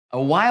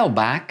A while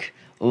back,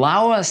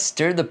 Laowa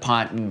stirred the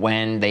pot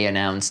when they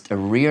announced a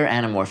rear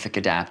anamorphic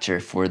adapter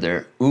for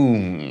their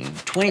OOOM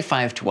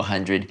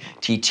 25-100mm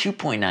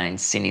T2.9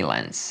 Cine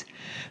lens.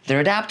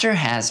 Their adapter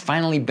has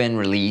finally been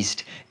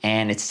released,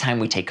 and it's time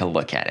we take a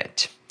look at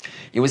it.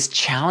 It was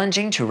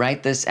challenging to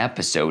write this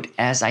episode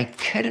as I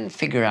couldn't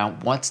figure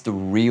out what's the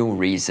real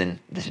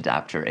reason this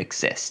adapter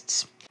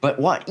exists. But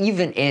what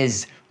even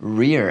is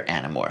rear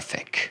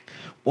anamorphic?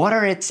 What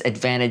are its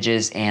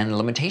advantages and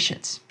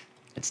limitations?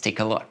 Let's take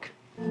a look.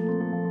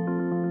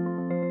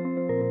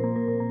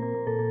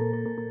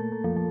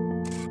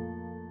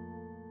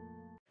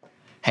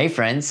 Hey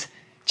friends,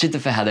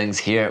 Chitafahadungs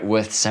here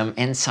with some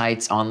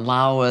insights on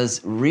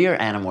Laowa's rear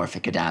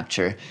anamorphic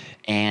adapter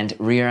and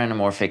rear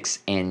anamorphics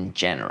in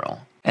general.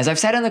 As I've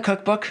said in the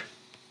cookbook,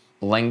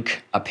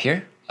 link up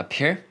here,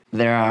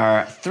 there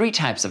are three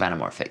types of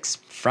anamorphics: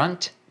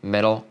 front,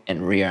 middle,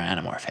 and rear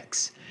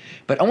anamorphics.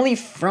 But only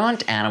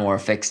front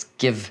anamorphics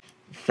give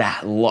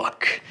that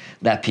look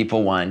that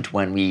people want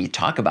when we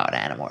talk about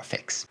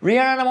anamorphics.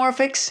 Rear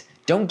anamorphics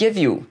don't give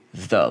you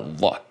the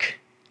look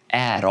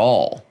at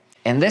all.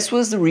 And this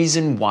was the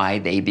reason why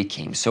they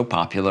became so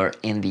popular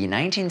in the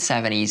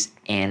 1970s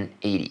and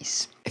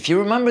 80s. If you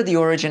remember the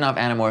origin of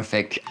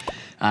anamorphic,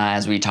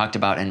 as we talked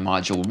about in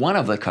module 1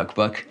 of the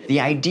cookbook, the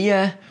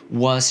idea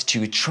was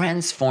to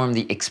transform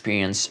the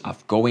experience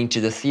of going to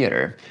the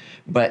theater,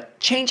 but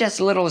change as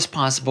little as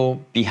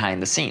possible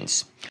behind the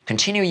scenes.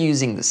 Continue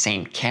using the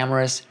same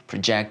cameras,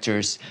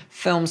 projectors,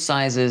 film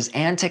sizes,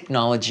 and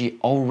technology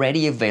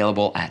already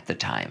available at the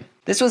time.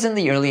 This was in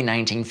the early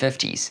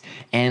 1950s,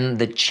 and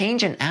the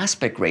change in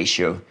aspect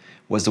ratio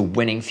was a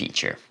winning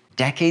feature.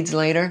 Decades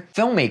later,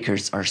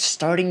 filmmakers are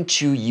starting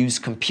to use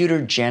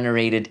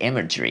computer-generated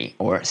imagery,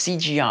 or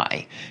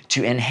CGI,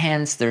 to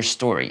enhance their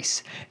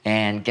stories.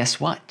 And guess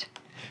what?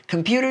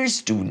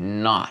 Computers do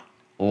not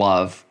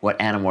love what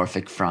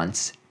anamorphic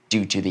fronts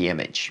do to the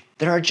image.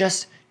 There are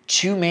just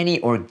too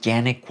many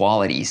organic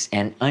qualities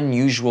and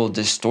unusual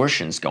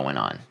distortions going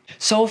on.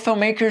 So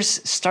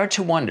filmmakers start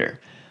to wonder,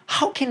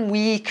 how can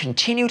we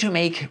continue to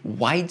make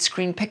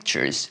widescreen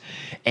pictures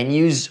and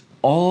use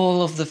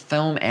all of the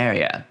film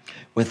area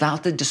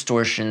without the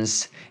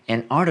distortions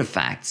and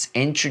artifacts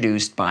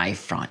introduced by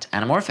front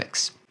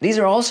anamorphics? These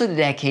are also the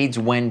decades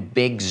when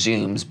big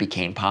zooms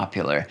became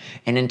popular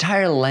and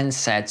entire lens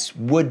sets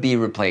would be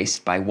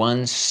replaced by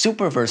one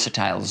super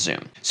versatile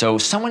zoom. So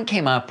someone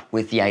came up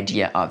with the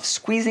idea of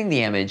squeezing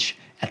the image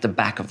at the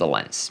back of the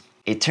lens.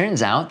 It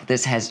turns out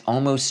this has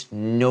almost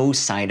no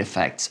side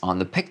effects on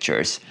the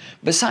pictures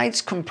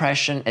besides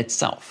compression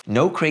itself.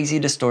 No crazy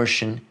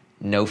distortion,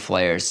 no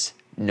flares,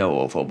 no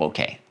oval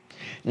bokeh.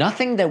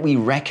 Nothing that we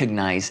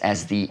recognize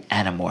as the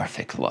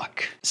anamorphic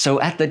look. So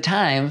at the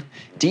time,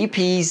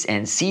 DPs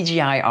and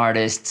CGI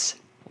artists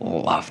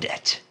loved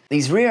it.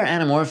 These rear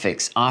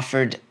anamorphics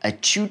offered a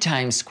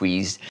 2-time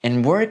squeeze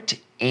and worked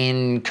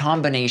in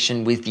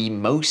combination with the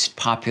most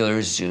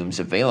popular zooms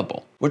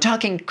available. We're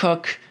talking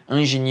Cooke,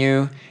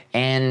 Ingenieux,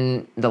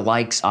 and the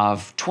likes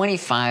of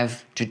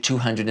 25 to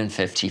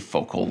 250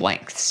 focal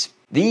lengths.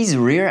 These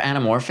rear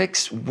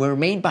anamorphics were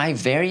made by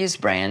various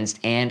brands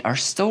and are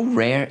still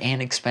rare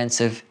and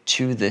expensive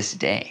to this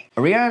day.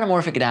 A rear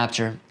anamorphic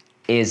adapter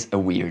is a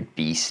weird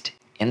beast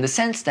in the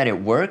sense that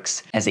it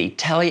works as a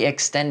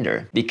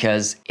tele-extender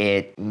because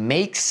it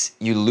makes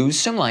you lose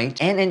some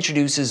light and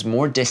introduces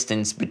more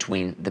distance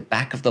between the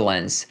back of the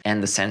lens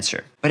and the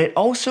sensor. But it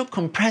also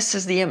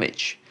compresses the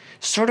image,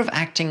 sort of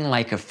acting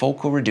like a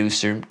focal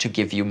reducer to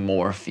give you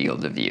more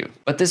field of view.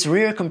 But this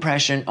rear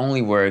compression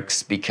only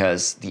works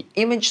because the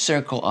image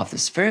circle of the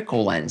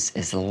spherical lens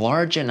is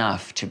large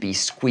enough to be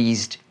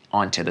squeezed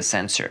onto the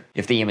sensor.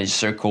 If the image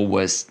circle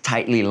was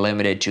tightly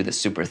limited to the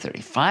super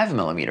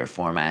 35mm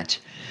format,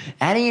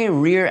 adding a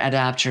rear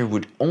adapter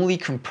would only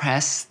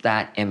compress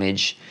that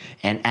image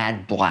and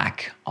add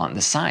black on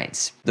the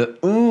sides. The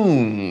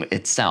OOOM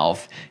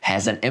itself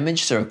has an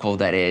image circle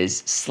that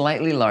is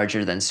slightly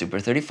larger than super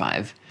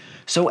 35,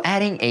 so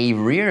adding a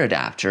rear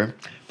adapter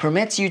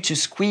permits you to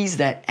squeeze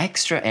that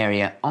extra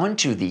area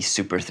onto the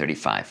Super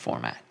 35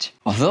 format.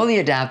 Although the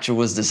adapter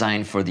was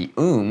designed for the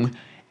OOOM,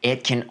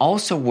 it can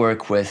also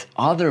work with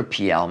other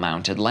PL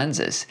mounted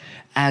lenses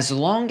as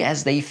long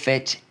as they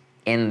fit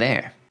in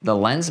there. The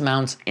lens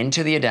mounts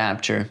into the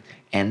adapter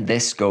and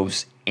this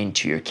goes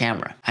into your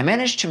camera. I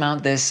managed to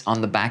mount this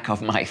on the back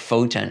of my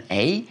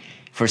Foton-A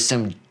for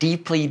some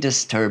deeply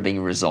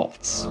disturbing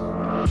results.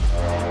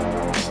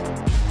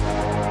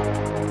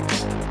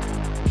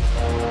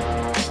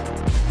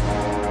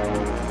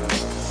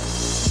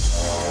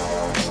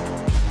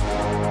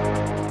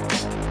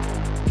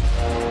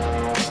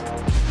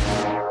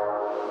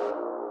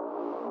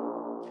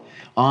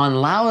 On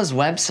Laowa's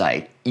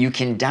website, you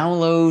can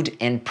download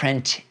and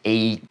print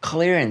a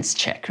clearance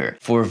checker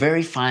for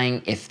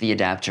verifying if the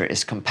adapter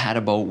is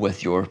compatible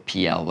with your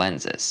PL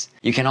lenses.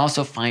 You can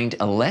also find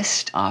a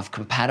list of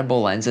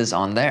compatible lenses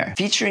on there,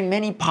 featuring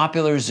many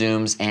popular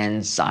zooms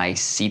and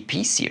Zeiss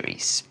CP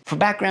series. For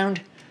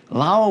background,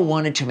 Laowa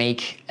wanted to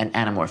make an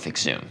anamorphic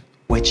zoom,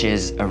 which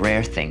is a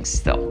rare thing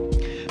still.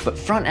 but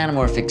front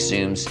anamorphic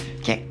zooms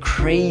get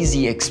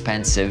crazy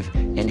expensive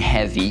and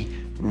heavy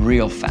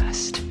real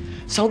fast.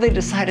 So they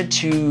decided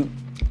to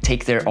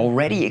take their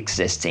already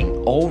existing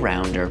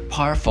all-rounder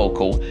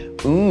parfocal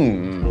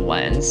OOM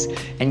lens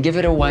and give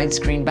it a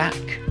widescreen back.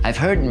 I've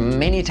heard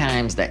many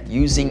times that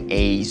using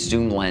a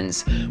zoom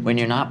lens when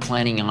you're not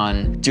planning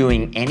on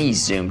doing any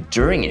zoom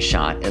during a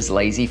shot is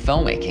lazy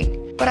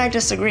filmmaking, but I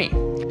disagree.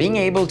 Being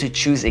able to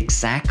choose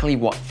exactly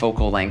what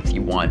focal length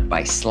you want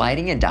by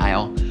sliding a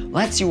dial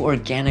lets you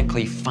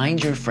organically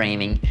find your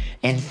framing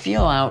and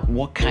feel out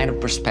what kind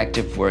of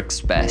perspective works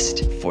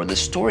best for the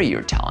story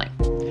you're telling.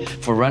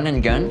 For run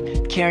and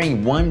gun,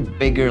 carrying one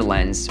bigger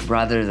lens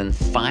rather than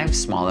 5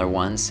 smaller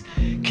ones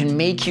can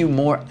make you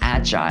more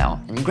agile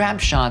and grab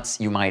shots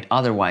you might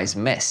otherwise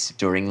miss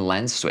during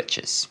lens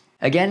switches.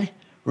 Again,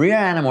 rear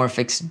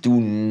anamorphics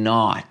do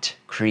not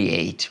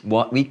create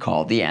what we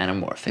call the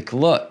anamorphic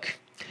look.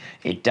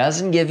 It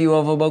doesn't give you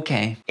a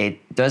bokeh.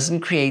 It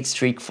doesn't create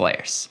streak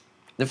flares.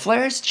 The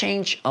flares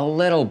change a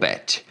little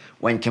bit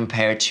when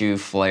compared to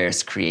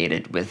flares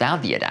created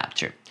without the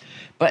adapter,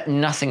 but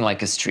nothing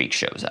like a streak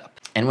shows up.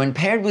 And when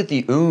paired with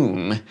the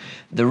OOM,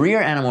 the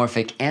rear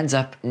anamorphic ends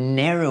up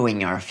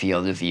narrowing our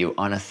field of view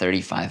on a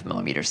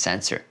 35mm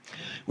sensor.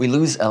 We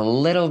lose a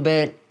little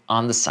bit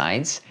on the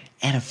sides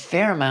and a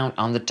fair amount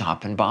on the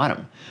top and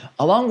bottom,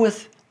 along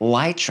with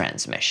light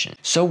transmission.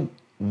 So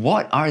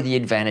what are the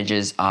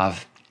advantages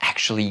of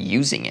actually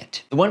using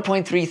it? The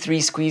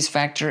 1.33 squeeze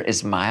factor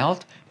is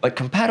mild, but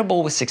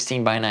compatible with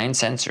 16:9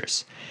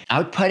 sensors,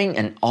 outputting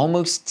an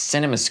almost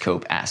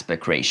cinemascope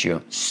aspect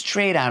ratio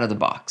straight out of the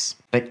box.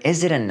 But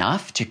is it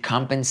enough to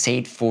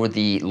compensate for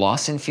the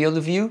loss in field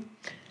of view?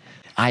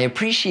 I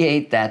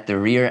appreciate that the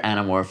rear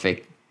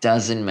anamorphic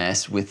doesn't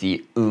mess with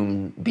the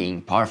OOM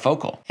being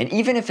parfocal. And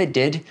even if it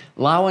did,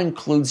 Laowa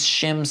includes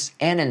shims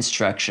and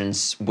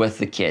instructions with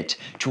the kit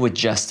to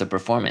adjust the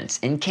performance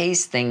in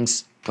case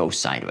things go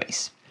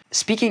sideways.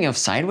 Speaking of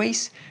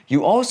sideways,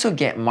 you also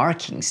get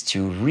markings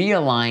to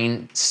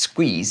realign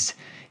squeeze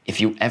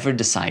if you ever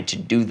decide to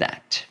do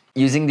that.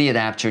 Using the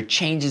adapter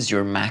changes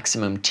your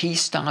maximum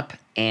t-stop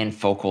and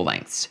focal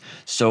lengths.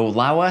 So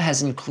Laowa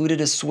has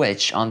included a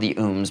switch on the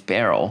OOM's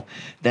barrel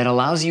that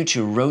allows you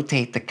to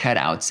rotate the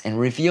cutouts and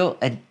reveal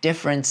a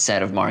different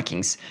set of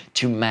markings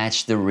to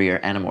match the rear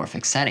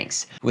anamorphic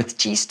settings, with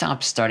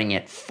t-stops starting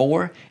at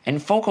 4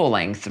 and focal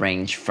length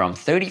range from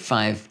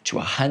 35 to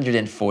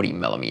 140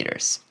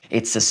 millimeters.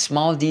 It's a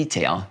small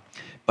detail,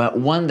 but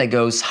one that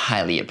goes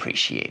highly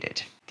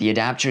appreciated. The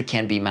adapter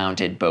can be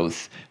mounted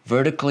both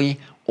vertically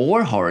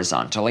or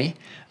horizontally,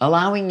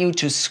 allowing you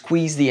to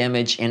squeeze the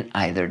image in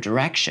either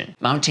direction.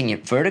 Mounting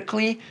it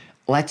vertically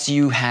lets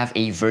you have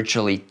a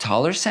virtually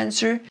taller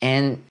sensor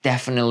and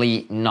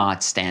definitely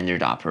not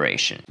standard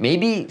operation.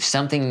 Maybe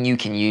something you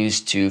can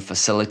use to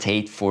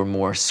facilitate for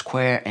more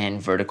square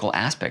and vertical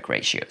aspect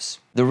ratios.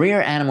 The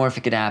rear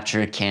anamorphic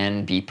adapter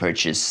can be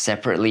purchased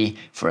separately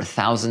for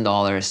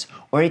 $1,000,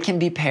 or it can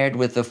be paired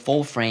with the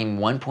full frame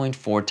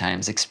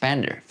 1.4x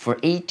expander for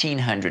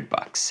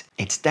 $1,800.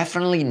 It's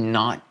definitely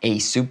not a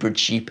super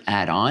cheap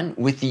add-on,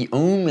 with the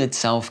OOM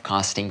itself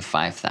costing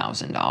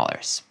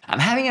 $5,000. I'm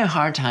having a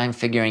hard time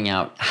figuring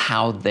out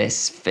how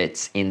this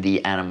fits in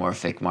the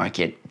anamorphic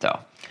market though,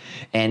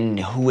 and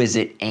who is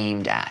it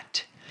aimed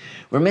at.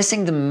 We're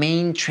missing the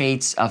main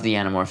traits of the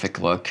anamorphic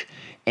look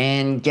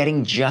and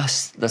getting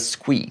just the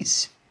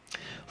squeeze.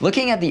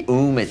 Looking at the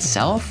OOM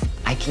itself,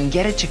 I can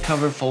get it to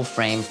cover full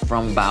frame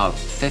from about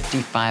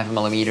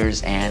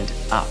 55mm and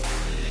up,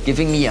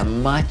 giving me a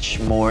much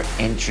more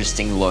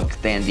interesting look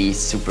than the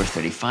Super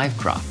 35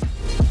 crop.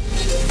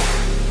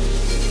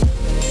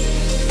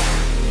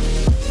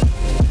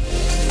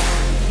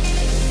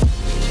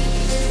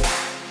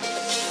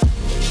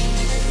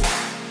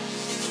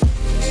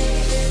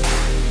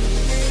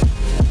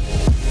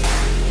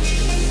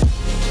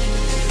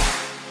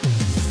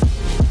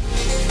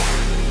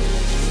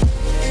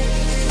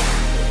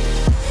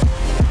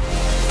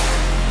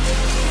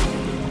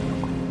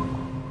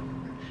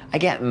 I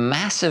get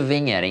massive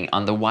vignetting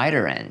on the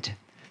wider end,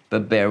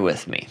 but bear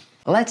with me.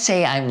 Let's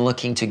say I'm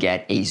looking to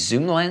get a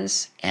zoom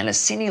lens and a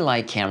Cine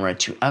light camera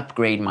to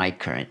upgrade my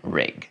current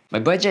rig. My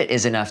budget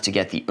is enough to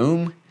get the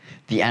OOM,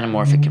 the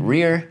anamorphic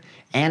rear,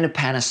 and a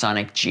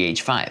Panasonic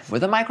GH5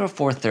 with a micro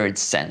four thirds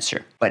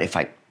sensor. But if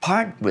I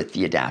part with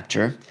the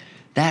adapter,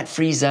 that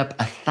frees up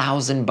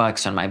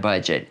 $1,000 on my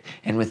budget,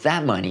 and with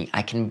that money,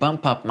 I can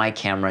bump up my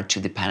camera to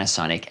the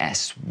Panasonic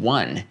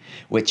S1,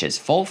 which is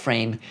full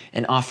frame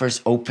and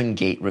offers open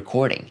gate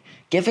recording,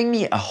 giving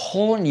me a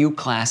whole new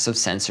class of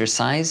sensor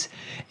size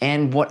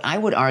and what I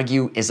would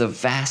argue is a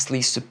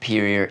vastly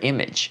superior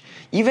image,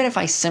 even if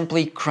I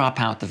simply crop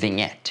out the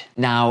vignette.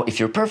 Now, if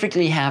you're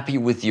perfectly happy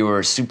with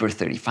your Super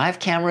 35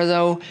 camera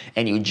though,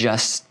 and you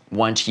just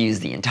want to use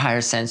the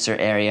entire sensor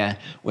area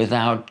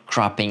without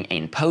cropping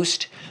in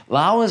post,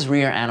 Laowa's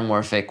rear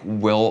anamorphic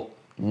will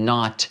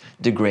not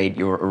degrade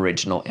your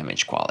original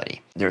image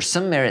quality. There's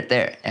some merit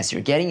there, as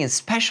you're getting a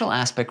special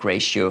aspect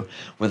ratio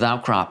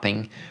without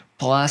cropping,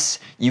 plus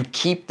you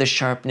keep the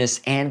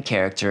sharpness and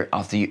character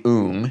of the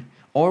OOM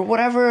or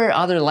whatever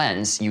other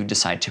lens you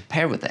decide to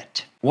pair with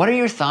it. What are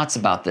your thoughts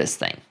about this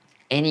thing?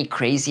 Any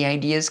crazy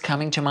ideas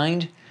coming to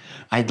mind?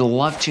 I'd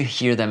love to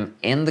hear them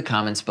in the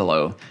comments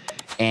below.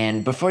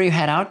 And before you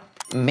head out,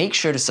 make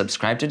sure to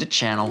subscribe to the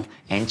channel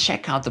and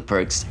check out the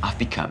perks of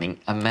becoming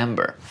a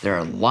member. There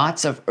are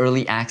lots of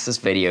early access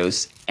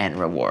videos and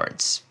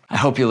rewards. I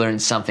hope you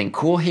learned something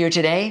cool here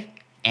today,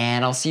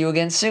 and I'll see you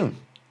again soon.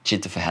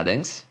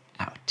 Chitteverheddings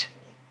out.